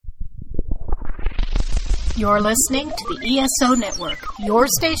You're listening to the ESO Network, your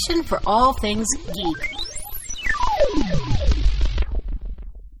station for all things geek.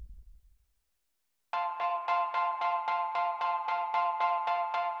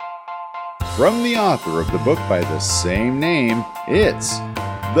 From the author of the book by the same name, it's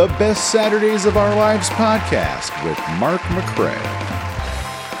the Best Saturdays of Our Lives podcast with Mark McCray.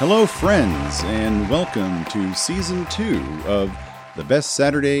 Hello, friends, and welcome to Season 2 of the Best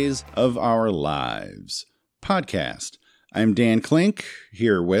Saturdays of Our Lives podcast. I'm Dan Klink,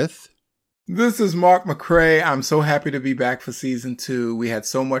 here with... This is Mark McCray. I'm so happy to be back for Season 2. We had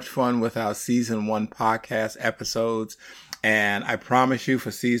so much fun with our Season 1 podcast episodes. And I promise you for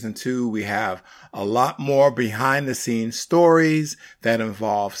Season 2, we have a lot more behind-the-scenes stories that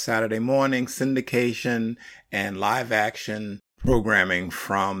involve Saturday morning syndication and live-action programming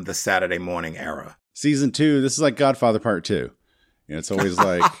from the Saturday morning era. Season 2, this is like Godfather Part 2. You know, it's always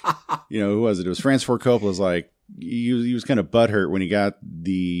like, who was it? It was Francis Ford Coppola's like, he was kind of butthurt when he got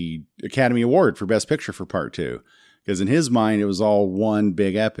the Academy Award for Best Picture for Part 2. Because in his mind, it was all one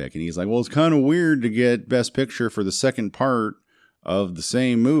big epic. And he's like, well, it's kind of weird to get Best Picture for the second part of the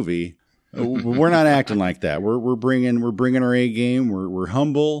same movie. We're not acting like that. We're bringing our A game. We're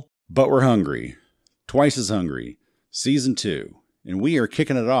humble, but we're hungry. Twice as hungry. Season 2. And we are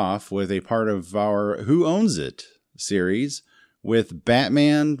kicking it off with a part of our Who Owns It series with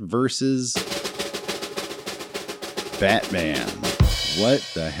Batman versus Batman. What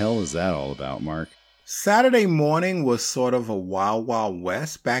the hell is that all about, Mark? Saturday morning was sort of a wild, wild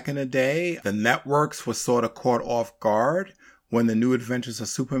west back in the day. The networks were sort of caught off guard when the New Adventures of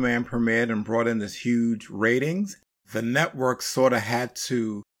Superman premiered and brought in this huge ratings. The networks sort of had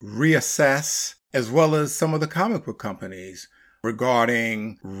to reassess, as well as some of the comic book companies,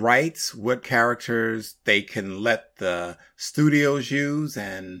 regarding rights, what characters they can let the studios use,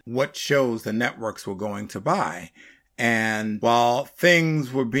 and what shows the networks were going to buy. And while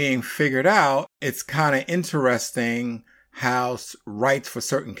things were being figured out, it's kind of interesting how rights for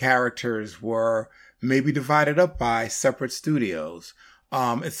certain characters were maybe divided up by separate studios.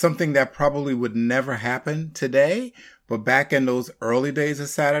 It's something that probably would never happen today. But back in those early days of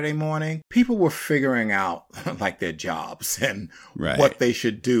Saturday morning, people were figuring out like their jobs and what they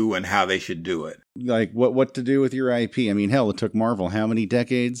should do and how they should do it. Like what to do with your IP. I mean, hell, it took Marvel how many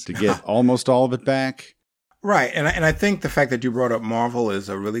decades to get almost all of it back? Right. And I think the fact that you brought up Marvel is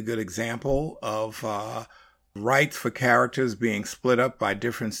a really good example of rights for characters being split up by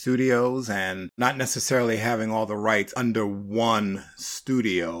different studios and not necessarily having all the rights under one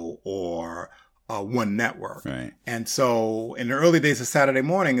studio or one network. Right. And so in the early days of Saturday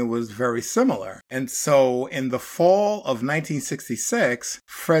morning, it was very similar. And so in the fall of 1966,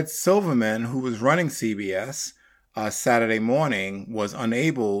 Fred Silverman, who was running CBS, Saturday morning, was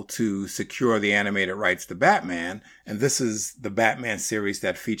unable to secure the animated rights to Batman. And this is the Batman series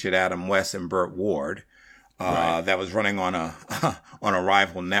that featured Adam West and Burt Ward. That was running on a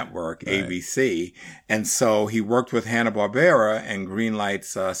rival network, right. ABC. And so he worked with Hanna-Barbera and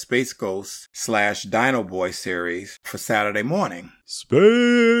greenlight's Space Ghost / Dino Boy series for Saturday morning.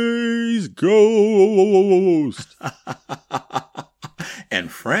 Space Ghost!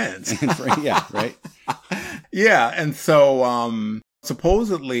 And Friends. Yeah, right? Yeah, and so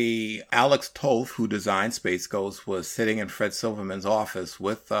supposedly Alex Toth, who designed Space Ghost, was sitting in Fred Silverman's office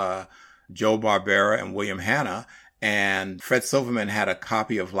with Joe Barbera and William Hanna, and Fred Silverman had a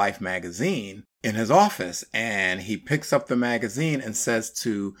copy of Life magazine in his office, and he picks up the magazine and says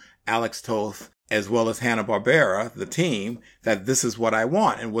to Alex Toth, as well as Hanna-Barbera, the team, that this is what I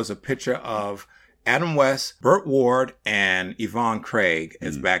want, and was a picture of Adam West, Burt Ward, and Yvonne Craig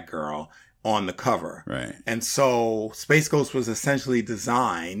as Batgirl on the cover. Right. And so Space Ghost was essentially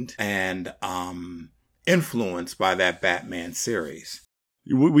designed and influenced by that Batman series.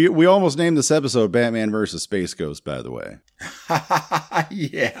 We almost named this episode Batman versus Space Ghost, by the way.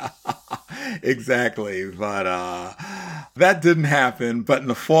 Yeah, exactly. But that didn't happen. But in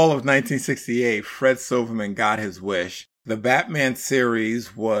the fall of 1968, Fred Silverman got his wish. The Batman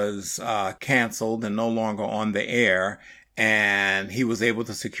series was canceled and no longer on the air, and he was able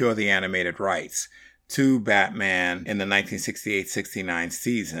to secure the animated rights to Batman in the 1968-69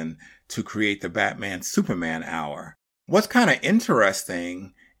 season to create the Batman Superman Hour. What's kind of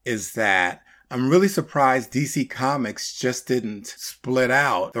interesting is that I'm really surprised DC Comics just didn't split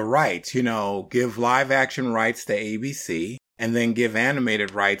out the rights, give live action rights to ABC and then give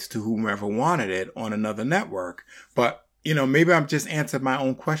animated rights to whomever wanted it on another network. But, maybe I'm just answered my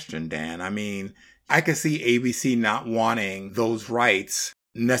own question, Dan. I mean, I could see ABC not wanting those rights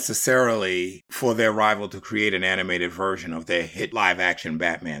necessarily for their rival to create an animated version of their hit live-action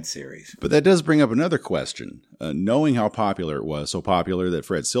Batman series. But that does bring up another question. Knowing how popular it was, so popular that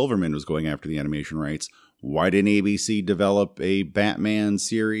Fred Silverman was going after the animation rights, why didn't ABC develop a Batman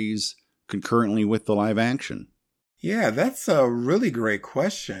series concurrently with the live action? Yeah, that's a really great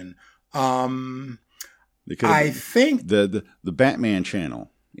question. I think the Batman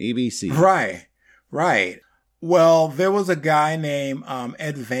channel, ABC. Right. Well, there was a guy named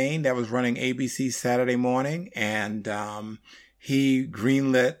Ed Vane that was running ABC Saturday Morning, and he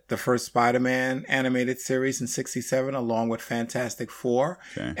greenlit the first Spider-Man animated series in '67 along with Fantastic Four.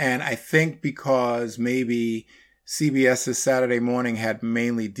 Okay. And I think because maybe CBS's Saturday Morning had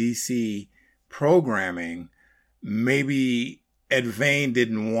mainly DC programming, maybe Ed Vane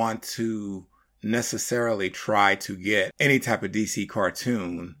didn't want to necessarily try to get any type of DC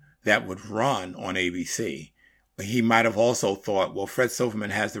cartoon that would run on ABC. He might have also thought, well, Fred Silverman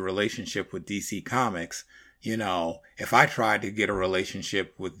has the relationship with DC Comics. You know, if I tried to get a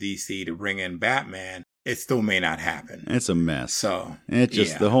relationship with DC to bring in Batman, it still may not happen. It's a mess. So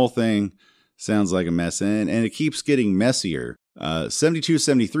the whole thing sounds like a mess, and it keeps getting messier.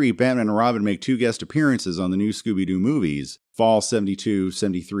 72-73, Batman and Robin make 2 guest appearances on the new Scooby-Doo movies, fall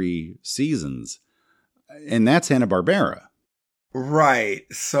 72-73 seasons, and that's Hanna-Barbera. Right.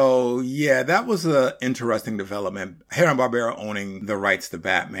 So, yeah, that was an interesting development. Hanna-Barbera owning the rights to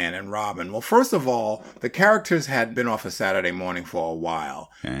Batman and Robin. Well, first of all, the characters had been off of Saturday Morning for a while.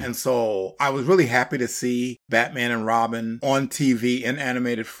 Okay. And so I was really happy to see Batman and Robin on TV in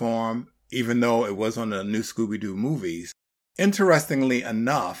animated form, even though it was on the new Scooby-Doo movies. Interestingly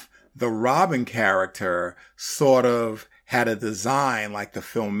enough, the Robin character sort of had a design like the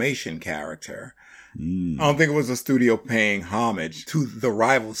Filmation character. I don't think it was a studio paying homage to the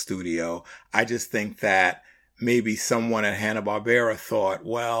rival studio. I just think that maybe someone at Hanna-Barbera thought,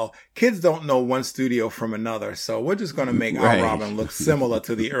 well, kids don't know one studio from another, so we're just going to make our Robin look similar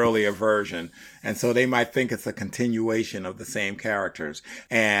to the earlier version. And so they might think it's a continuation of the same characters.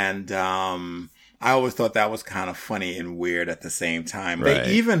 And I always thought that was kind of funny and weird at the same time. Right.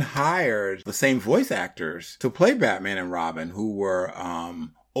 They even hired the same voice actors to play Batman and Robin, who were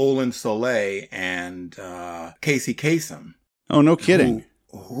Olin Soleil and Casey Kasem. Oh, no kidding.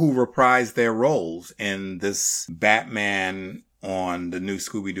 Who reprised their roles in this Batman on the new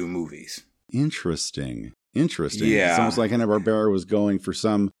Scooby-Doo movies. Interesting. Yeah. It's almost like Hanna-Barbera was going for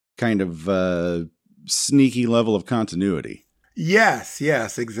some kind of sneaky level of continuity. Yes,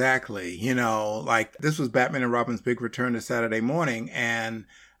 exactly. You know, like this was Batman and Robin's big return to Saturday Morning. And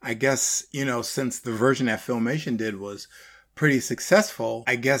I guess, you know, since the version that Filmation did was pretty successful,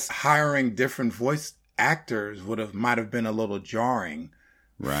 I guess hiring different voice actors might have been a little jarring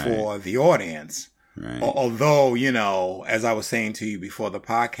for the audience. Right. Although, you know, as I was saying to you before the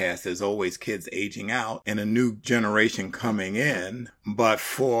podcast, there's always kids aging out and a new generation coming in. But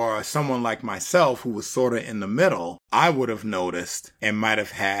for someone like myself, who was sort of in the middle, I would have noticed and might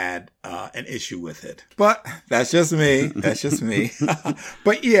have had an issue with it. But that's just me.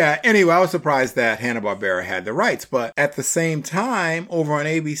 But yeah, anyway, I was surprised that Hanna-Barbera had the rights. But at the same time, over on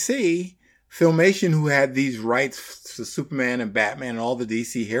ABC, Filmation, who had these rights to Superman and Batman and all the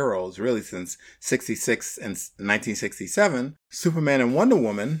DC heroes really since 66 and 1967, Superman and Wonder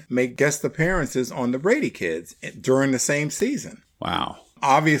Woman make guest appearances on the Brady Kids during the same season. Wow.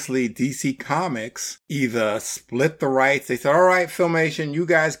 Obviously, DC Comics either split the rights. They said, all right, Filmation, you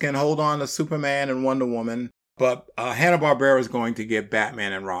guys can hold on to Superman and Wonder Woman, but Hanna-Barbera is going to get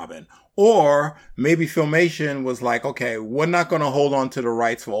Batman and Robin. Or maybe Filmation was like, okay, we're not going to hold on to the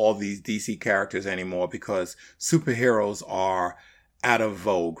rights for all these DC characters anymore because superheroes are out of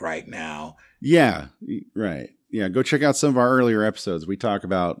vogue right now. Yeah, right. Yeah, go check out some of our earlier episodes. We talk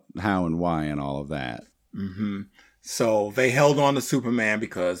about how and why and all of that. Mm-hmm. So they held on to Superman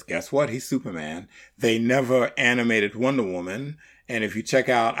because guess what? He's Superman. They never animated Wonder Woman. And if you check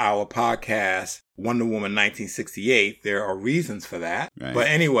out our podcast, Wonder Woman 1968, there are reasons for that. Right. But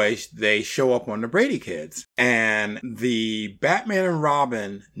anyway, they show up on the Brady Kids. And the Batman and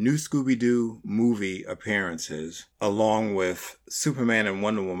Robin new Scooby-Doo movie appearances, along with Superman and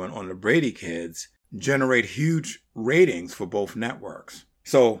Wonder Woman on the Brady Kids, generate huge ratings for both networks.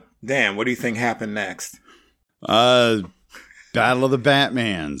 So, Dan, what do you think happened next? Battle of the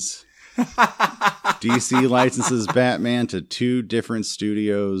Batmans. DC licenses Batman to 2 different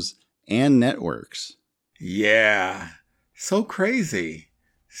studios and networks. Yeah. So crazy.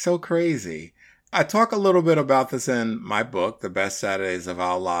 I talk a little bit about this in my book, The Best Saturdays of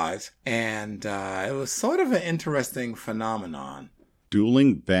Our Lives, and it was sort of an interesting phenomenon.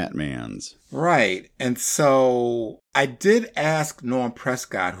 Dueling Batmans. Right. And so I did ask Norm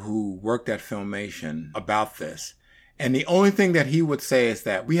Prescott, who worked at Filmation, about this. And the only thing that he would say is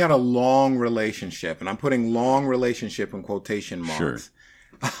that we had a long relationship, and I'm putting long relationship in quotation marks,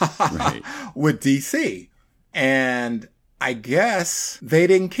 Right. with DC. And I guess they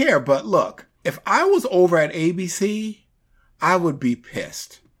didn't care. But look, if I was over at ABC, I would be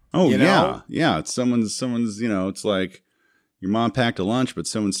pissed. Oh, You yeah. know? Yeah. It's someone's, it's like your mom packed a lunch, but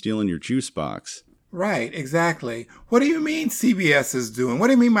someone's stealing your juice box. Right, exactly. What do you mean CBS is doing? What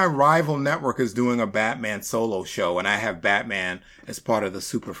do you mean my rival network is doing a Batman solo show and I have Batman as part of the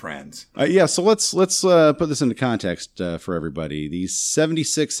Super Friends? Yeah, so let's put this into context for everybody. The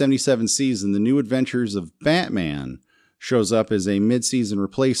 76-77 season, The New Adventures of Batman, shows up as a mid-season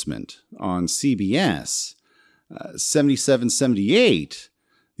replacement on CBS. 77-78,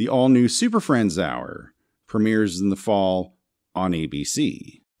 the all-new Super Friends Hour, premieres in the fall on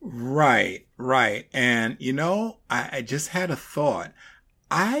ABC. Right. And, I just had a thought.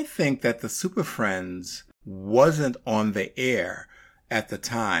 I think that the Super Friends wasn't on the air at the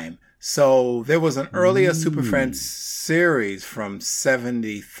time. So there was an earlier Super Friends series from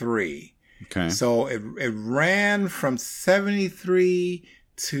 73. Okay. So it ran from 73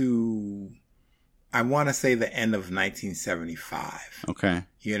 to, I want to say, the end of 1975. Okay.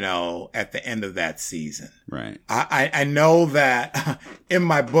 At the end of that season. Right. I know that in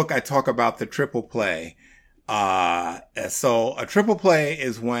my book, I talk about the triple play. So a triple play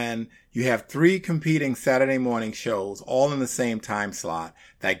is when you have 3 competing Saturday morning shows all in the same time slot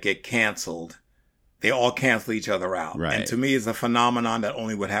that get canceled. They all cancel each other out. Right. And to me, it's a phenomenon that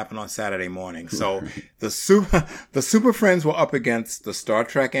only would happen on Saturday morning. So the Super Friends were up against the Star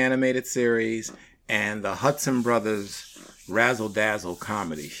Trek animated series and the Hudson Brothers Razzle Dazzle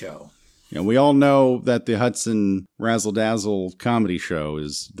comedy show. We all know that the Hudson Razzle Dazzle comedy show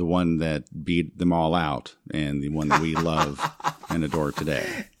is the one that beat them all out and the one that we love and adore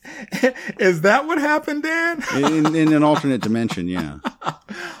today. Is that what happened, Dan? In an alternate dimension, yeah.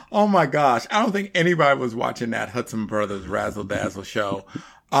 Oh my gosh. I don't think anybody was watching that Hudson Brothers Razzle Dazzle show.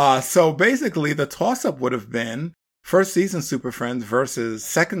 So basically the toss-up would have been first season Super Friends versus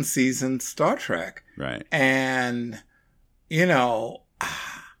second season Star Trek. Right. And,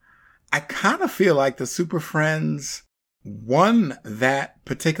 I kind of feel like the Super Friends won that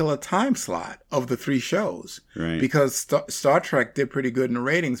particular time slot of the 3 shows. Right. Because Star Trek did pretty good in the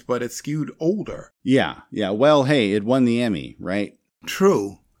ratings, but it skewed older. Yeah. Well, hey, it won the Emmy, right?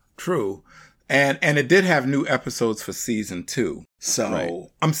 True. And it did have new episodes for season 2. So Right.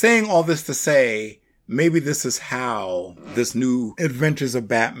 I'm saying all this to say, maybe this is how this new Adventures of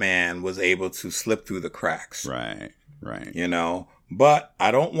Batman was able to slip through the cracks. Right. But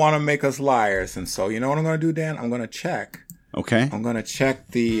I don't want to make us liars. And so, you know what I'm going to do, Dan? I'm going to check. Okay. I'm going to check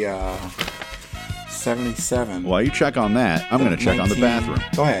the 77. While you check on that, I'm going to check on the 19 bathroom.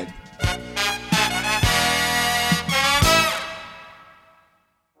 Go ahead.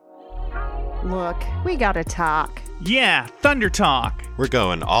 Look, we gotta talk. Yeah, Thunder Talk. We're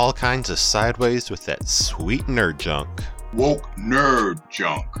going all kinds of sideways with that sweet nerd junk. Woke nerd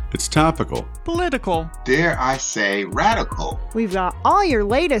junk. It's topical. Political. Dare I say radical. We've got all your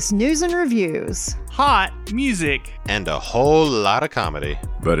latest news and reviews. Hot music. And a whole lot of comedy.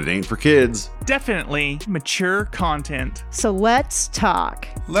 But it ain't for kids. Definitely mature content. So let's talk.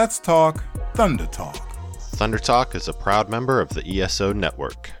 Let's talk Thunder Talk. Thunder Talk is a proud member of the ESO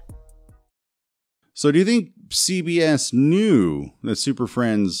network. So do you think CBS knew that Super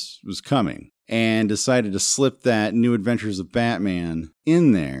Friends was coming and decided to slip that New Adventures of Batman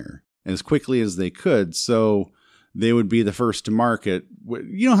in there as quickly as they could so they would be the first to market?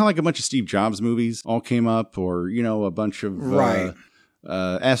 You know how like a bunch of Steve Jobs movies all came up, or, a bunch of Right.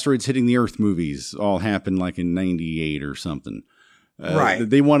 Asteroids Hitting the Earth movies all happened like in 98 or something. Right.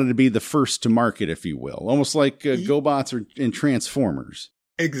 They wanted to be the first to market, if you will, almost like GoBots or in Transformers.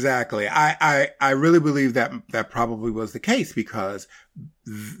 Exactly. I really believe that probably was the case, because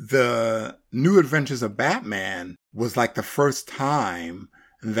the New Adventures of Batman was like the first time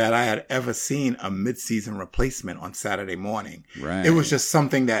that I had ever seen a mid-season replacement on Saturday morning. Right. It was just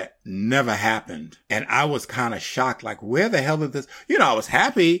something that never happened. And I was kind of shocked, like, where the hell did this, I was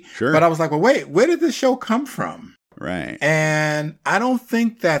happy, Sure. but I was like, well, wait, where did this show come from? Right. And I don't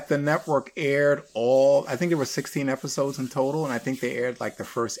think that the network aired I think there were 16 episodes in total, and I think they aired like the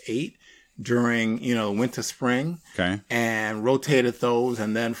first 8 during, winter, spring. Okay. And rotated those.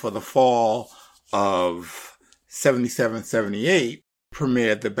 And then for the fall of 77, 78,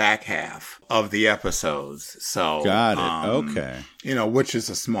 premiered the back half of the episodes. So Got it. Okay. Which is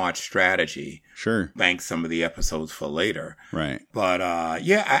a smart strategy. Sure. Bank some of the episodes for later. Right. But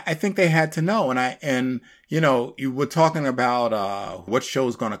I think they had to know. And you were talking about what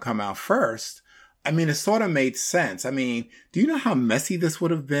show's going to come out first. I mean, it sort of made sense. I mean, do you know how messy this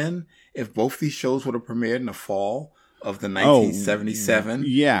would have been if both these shows would have premiered in the fall of the 1977?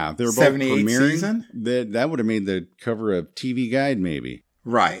 Yeah, they're both 78 premiering. season? That would have made the cover of TV Guide, maybe.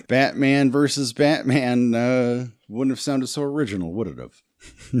 Right. Batman versus Batman wouldn't have sounded so original, would it have?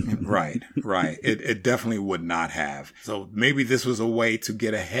 Right. It definitely would not have. So maybe this was a way to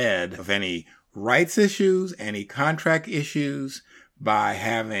get ahead of any rights issues, any contract issues by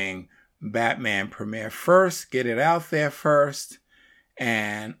having Batman premiere first, get it out there first,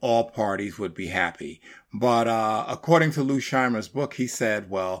 and all parties would be happy. But according to Lou Scheimer's book, he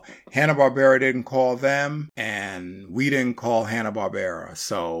said, well, Hanna-Barbera didn't call them, and we didn't call Hanna-Barbera.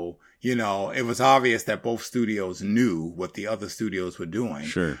 So, it was obvious that both studios knew what the other studios were doing.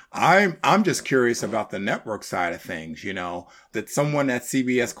 Sure. I'm just curious about the network side of things, that someone at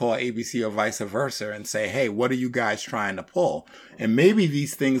CBS call ABC or vice versa and say, hey, what are you guys trying to pull? And maybe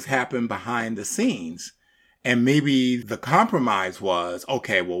these things happen behind the scenes. And maybe the compromise was,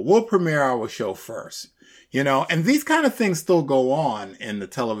 okay, well, we'll premiere our show first. And these kind of things still go on in the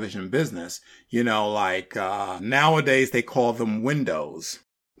television business, like nowadays they call them windows.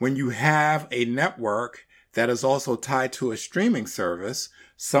 When you have a network that is also tied to a streaming service,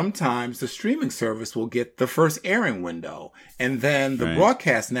 sometimes the streaming service will get the first airing window, and then the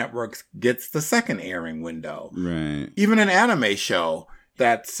broadcast network gets the second airing window. Right. Even an anime show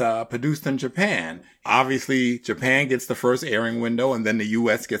that's produced in Japan. Obviously, Japan gets the first airing window, and then the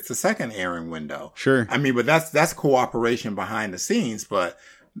U.S. gets the second airing window. Sure. I mean, but that's cooperation behind the scenes. But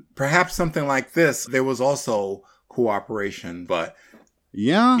perhaps something like this, there was also cooperation. But,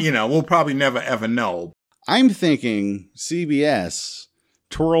 yeah, we'll probably never, ever know. I'm thinking CBS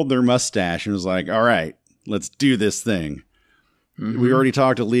twirled their mustache and was like, all right, let's do this thing. Mm-hmm. We already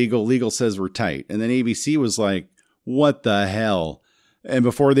talked to legal. Legal says we're tight. And then ABC was like, what the hell? And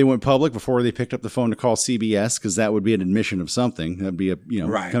before they went public, before they picked up the phone to call CBS, because that would be an admission of something. That'd be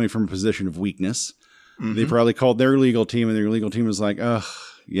coming from a position of weakness. Mm-hmm. They probably called their legal team, and their legal team was like, ugh,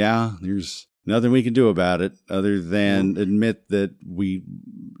 yeah, there's nothing we can do about it other than admit that we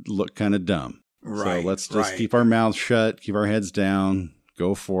look kind of dumb. Right. So let's just keep our mouths shut, keep our heads down,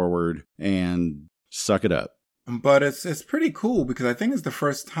 go forward, and suck it up. But it's pretty cool because I think it's the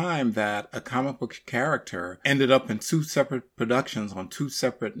first time that a comic book character ended up in two separate productions on two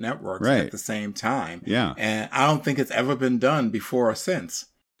separate networks at the same time. Yeah. And I don't think it's ever been done before or since.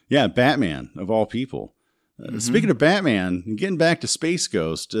 Yeah, Batman, of all people. Speaking of Batman, getting back to Space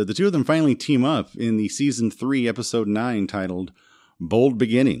Ghost, the two of them finally team up in the Season 3, Episode 9, titled Bold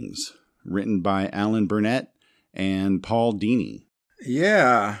Beginnings, written by Alan Burnett and Paul Dini.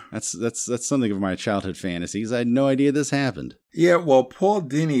 Yeah. That's something of my childhood fantasies. I had no idea this happened. Yeah, well, Paul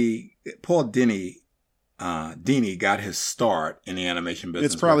Dini got his start in the animation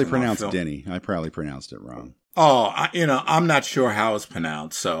business. It's probably pronounced Dini. I probably pronounced it wrong. Oh, I'm not sure how it's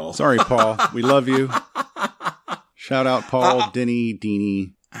pronounced, so. Sorry, Paul. We love you. Shout out Paul, Dini.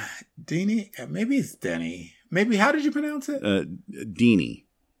 Dini? Maybe it's Denny. Maybe, how did you pronounce it? Dini.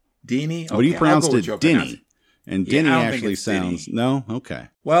 Dini? Okay, but you pronounced it Denny. And Denny actually sounds... Denny. No? Okay.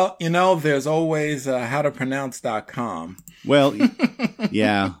 Well, there's always howtopronounce.com. Well,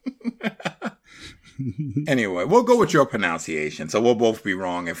 yeah. Anyway, we'll go with your pronunciation, so we'll both be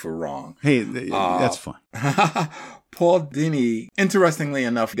wrong if we're wrong. Hey, that's fine. Paul Dini, interestingly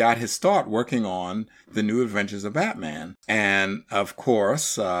enough, got his start working on The New Adventures of Batman. And, of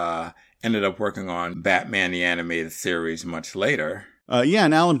course, ended up working on Batman the Animated Series much later.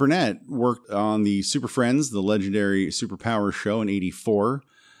 And Alan Burnett worked on the Super Friends, the legendary Superpowers show in 84,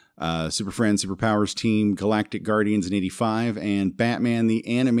 Super Friends, Superpowers team, Galactic Guardians in 85, and Batman the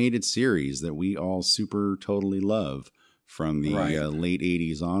Animated Series that we all super totally love from the late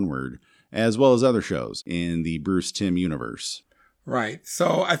 80s onward, as well as other shows in the Bruce Timm universe. Right.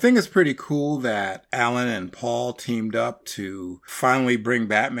 So I think it's pretty cool that Alan and Paul teamed up to finally bring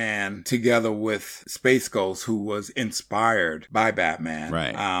Batman together with Space Ghost, who was inspired by Batman.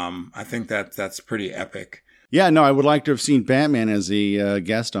 Right. I think that's pretty epic. Yeah, no, I would like to have seen Batman as a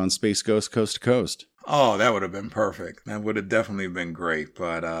guest on Space Ghost Coast to Coast. Oh, that would have been perfect. That would have definitely been great.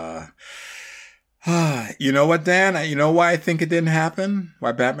 But, you know what, Dan? You know why I think it didn't happen?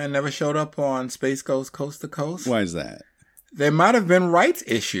 Why Batman never showed up on Space Ghost Coast to Coast? Why is that? There might have been rights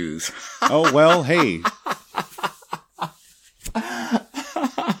issues. Oh, well, hey.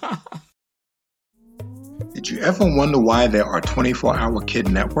 Did you you ever wonder why there are 24-hour kid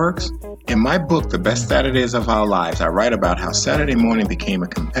networks? In my book, The Best Saturdays of Our Lives, I write about how Saturday morning became a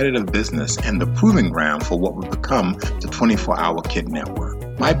competitive business and the proving ground for what would become the 24-hour kid network.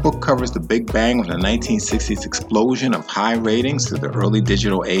 My book covers the big bang of the 1960s explosion of high ratings to the early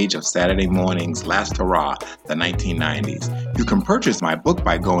digital age of Saturday morning's last hurrah, the 1990s. You can purchase my book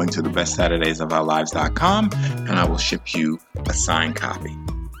by going to thebestsaturdaysofourlives.com, and I will ship you a signed copy.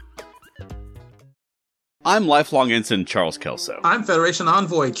 I'm lifelong ensign Charles Kelso. I'm Federation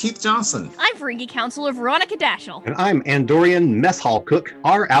Envoy Keith Johnson. I'm Ferengi Counselor Veronica Dashel. And I'm Andorian Mess Hall Cook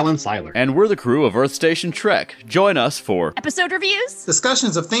R. Alan Seiler. And we're the crew of Earth Station Trek. Join us for episode reviews,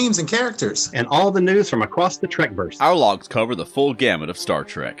 discussions of themes and characters, and all the news from across the Trekverse. Our logs cover the full gamut of Star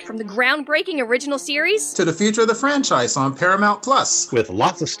Trek. From the groundbreaking original series to the future of the franchise on Paramount Plus, with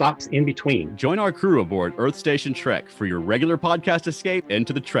lots of stops in between. Join our crew aboard Earth Station Trek for your regular podcast escape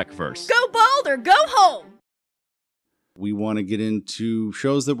into the Trekverse. Go bold or go home! We want to get into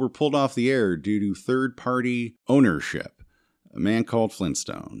shows that were pulled off the air due to third-party ownership. A Man Called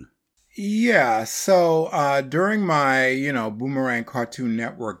Flintstone. Yeah, so during my, Boomerang Cartoon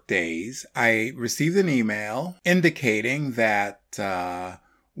Network days, I received an email indicating that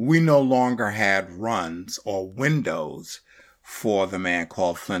we no longer had runs or windows for The Man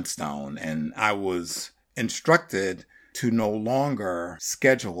Called Flintstone, and I was instructed to no longer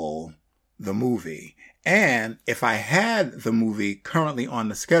schedule the movie. And if I had the movie currently on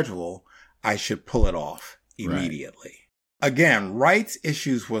the schedule, I should pull it off immediately. Right. Again, rights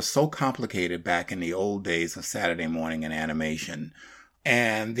issues were so complicated back in the old days of Saturday morning and animation.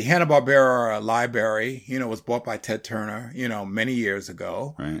 And the Hanna-Barbera library, was bought by Ted Turner, many years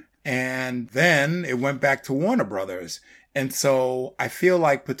ago. Right. And then it went back to Warner Brothers. And so I feel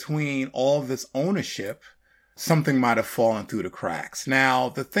like between all this ownership, something might have fallen through the cracks. Now,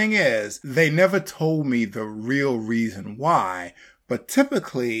 the thing is, they never told me the real reason why, but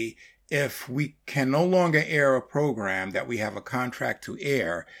typically, if we can no longer air a program that we have a contract to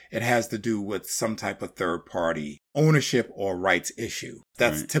air, it has to do with some type of third-party ownership or rights issue.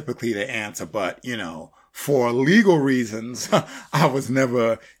 That's typically the answer, but, for legal reasons, I was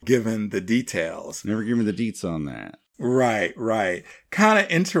never given the details. Never given the deets on that. Right. Kind of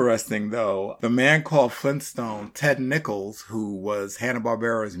interesting, though. The Man Called Flintstone, Ted Nichols, who was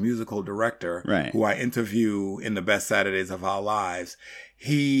Hanna-Barbera's musical director, who I interview in The Best Saturdays of Our Lives,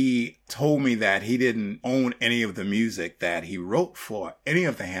 he told me that he didn't own any of the music that he wrote for any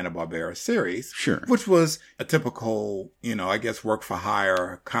of the Hanna-Barbera series. Sure. Which was a typical, work for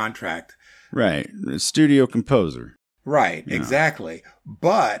hire contract. Right. Studio composer. Right, exactly.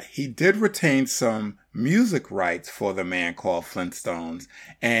 But he did retain some music rights for The Man Called Flintstones.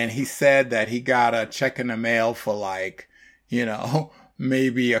 And he said that he got a check in the mail for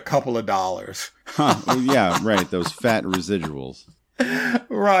maybe a couple of dollars. Yeah, right. Those fat residuals.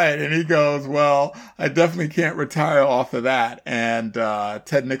 Right. And he goes, well, I definitely can't retire off of that. And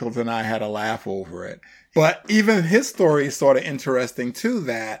Ted Nichols and I had a laugh over it. But even his story is sort of interesting, too,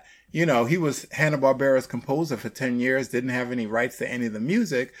 that he was Hanna-Barbera's composer for 10 years, didn't have any rights to any of the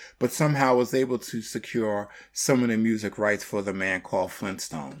music, but somehow was able to secure some of the music rights for The Man Called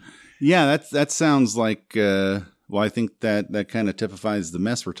Flintstone. Yeah, that sounds like, I think that kind of typifies the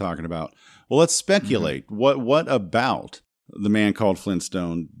mess we're talking about. Well, let's speculate. Mm-hmm. What about The Man Called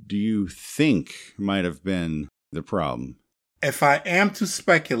Flintstone do you think might have been the problem? If I am to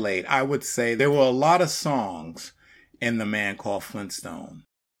speculate, I would say there were a lot of songs in The Man Called Flintstone.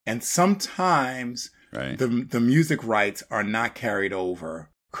 And sometimes the music rights are not carried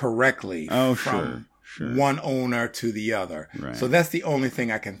over correctly from one owner to the other. Right. So that's the only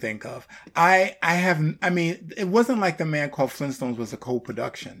thing I can think of. It wasn't like The Man Called Flintstones was a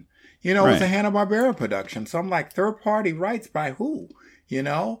co-production. It was a Hanna-Barbera production. So I'm like, third-party rights by who?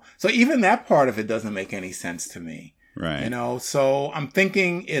 So even that part of it doesn't make any sense to me. Right. So I'm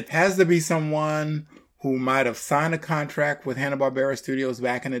thinking it has to be someone who might have signed a contract with Hanna-Barbera Studios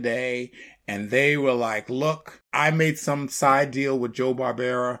back in the day, and they were like, look, I made some side deal with Joe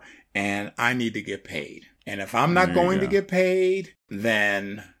Barbera, and I need to get paid. And if I'm not going to get paid,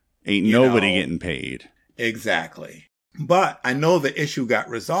 then ain't nobody getting paid. Exactly. But I know the issue got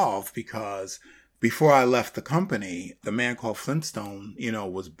resolved because before I left the company, The Man Called Flintstone,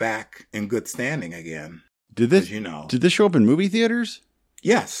 was back in good standing again. Did this show up in movie theaters?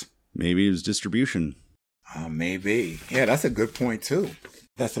 Yes. Maybe it was distribution. Maybe. Yeah, that's a good point, too.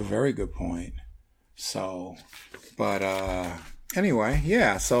 That's a very good point. So, but anyway,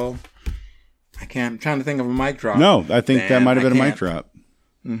 yeah, so I'm trying to think of a mic drop. No, I think that might have been a mic drop.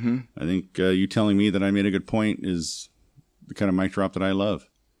 Mm-hmm. I think you telling me that I made a good point is the kind of mic drop that I love.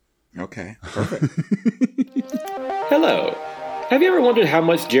 Okay, perfect. Hello. Have you ever wondered how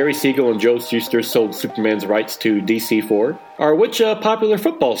much Jerry Siegel and Joe Shuster sold Superman's rights to DC for? Or which popular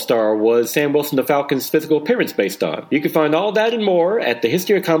football star was Sam Wilson the Falcon's physical appearance based on? You can find all that and more at the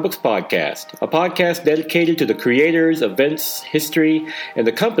History of Comic Books podcast, a podcast dedicated to the creators, events, history, and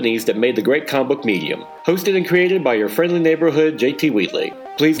the companies that made the great comic book medium. Hosted and created by your friendly neighborhood JT Wheatley.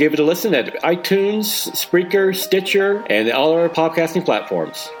 Please give it a listen at iTunes, Spreaker, Stitcher, and all our podcasting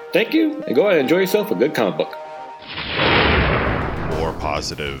platforms. Thank you, and go ahead and enjoy yourself a good comic book. More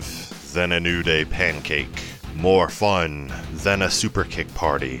positive than a New Day pancake. More fun than a super kick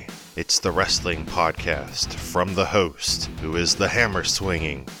party. It's the wrestling podcast from the host, who is the hammer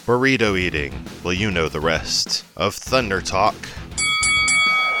swinging, burrito eating, well, you know the rest, of Thunder Talk.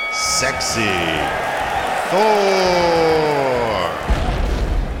 Sexy Thor!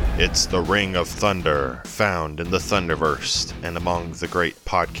 It's the Ring of Thunder, found in the Thunderverse and among the great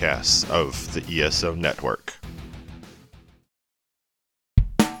podcasts of the ESO Network.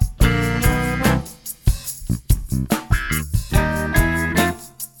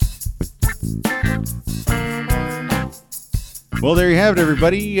 Well, there you have it,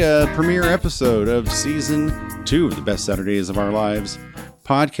 everybody. Premiere episode of Season 2 of the Best Saturdays of Our Lives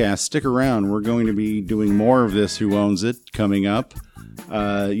podcast. Stick around. We're going to be doing more of this Who Owns It coming up.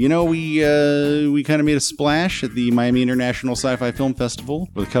 We kind of made a splash at the Miami International Sci-Fi Film Festival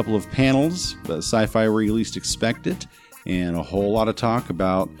with a couple of panels, sci-fi where you least expect it, and a whole lot of talk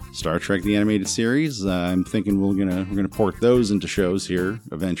about Star Trek: The Animated Series. I'm thinking we're gonna port those into shows here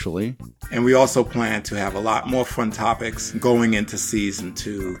eventually. And we also plan to have a lot more fun topics going into Season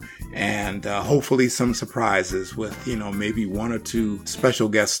 2, and hopefully some surprises with, maybe one or two special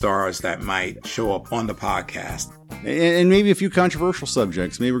guest stars that might show up on the podcast. And maybe a few controversial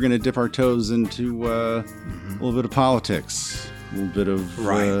subjects. Maybe we're going to dip our toes into a little bit of politics, a little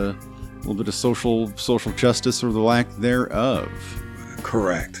bit of social justice or the lack thereof.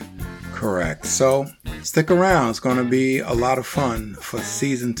 Correct. So stick around. It's going to be a lot of fun for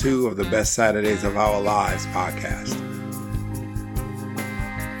Season 2 of the Best Saturdays of Our Lives podcast.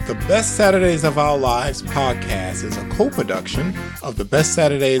 The Best Saturdays of Our Lives podcast is a co-production of the Best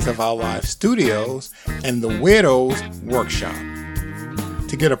Saturdays of Our Lives studios and the Weirdos Workshop.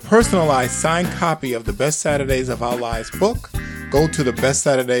 To get a personalized signed copy of the Best Saturdays of Our Lives book, go to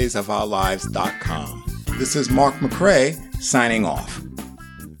thebestsaturdaysofourlives.com. This is Mark McCrae signing off.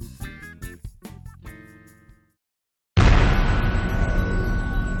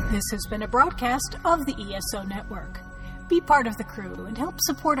 This has been a broadcast of the ESO Network. Be part of the crew and help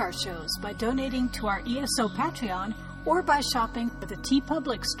support our shows by donating to our ESO Patreon or by shopping at the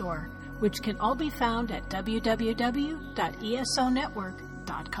TeePublic store, which can all be found at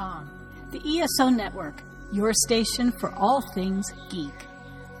www.esonetwork.com. The ESO Network, your station for all things geek.